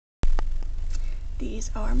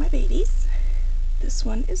These are my babies. This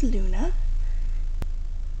one is Luna.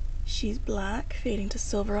 She's black, fading to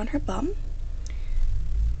silver on her bum.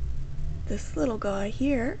 This little guy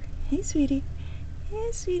here, hey sweetie,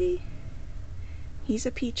 hey sweetie, he's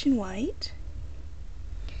a peach and white.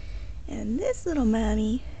 And this little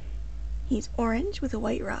mammy, he's orange with a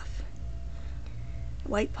white ruff,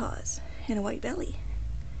 white paws, and a white belly.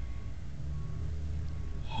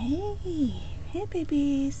 Hey, hey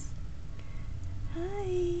babies.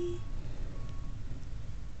 Hi.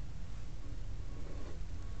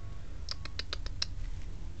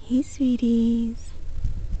 Hey sweeties.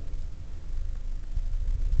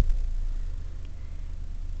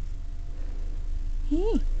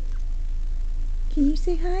 Hey. Can you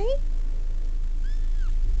say hi?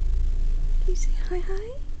 Can you say hi?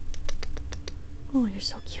 Oh, you're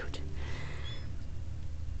so cute.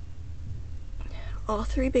 All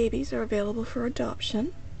 3 babies are available for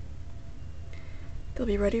adoption. They'll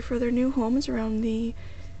be ready for their new homes around the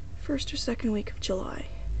 1st or 2nd week of July.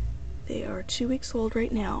 They are 2 weeks old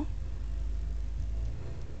right now.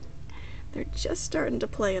 They're just starting to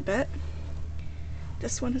play a bit.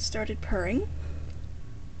 This one has started purring.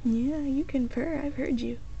 Yeah, you can purr, I've heard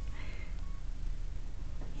you.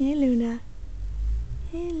 Hey Luna.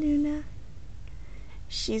 Hey Luna.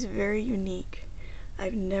 She's very unique.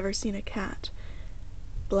 I've never seen a cat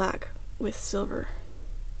black with silver.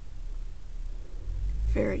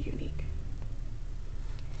 Very unique.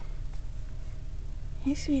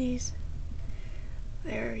 Hey sweeties.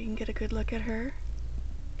 There, you can get a good look at her.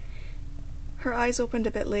 Her eyes opened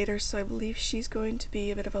a bit later, so I believe she's going to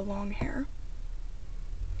be a bit of a long hair.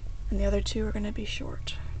 And the other 2 are going to be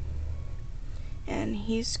short. And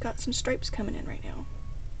he's got some stripes coming in right now.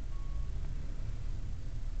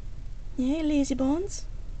 Hey lazy bones.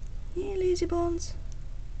 Hey lazy bones.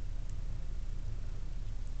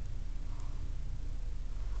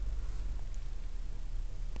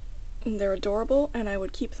 And they're adorable, and I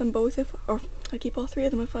would keep them both or I'd keep all 3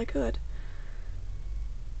 of them if I could.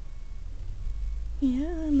 Yeah,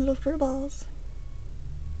 little fur balls.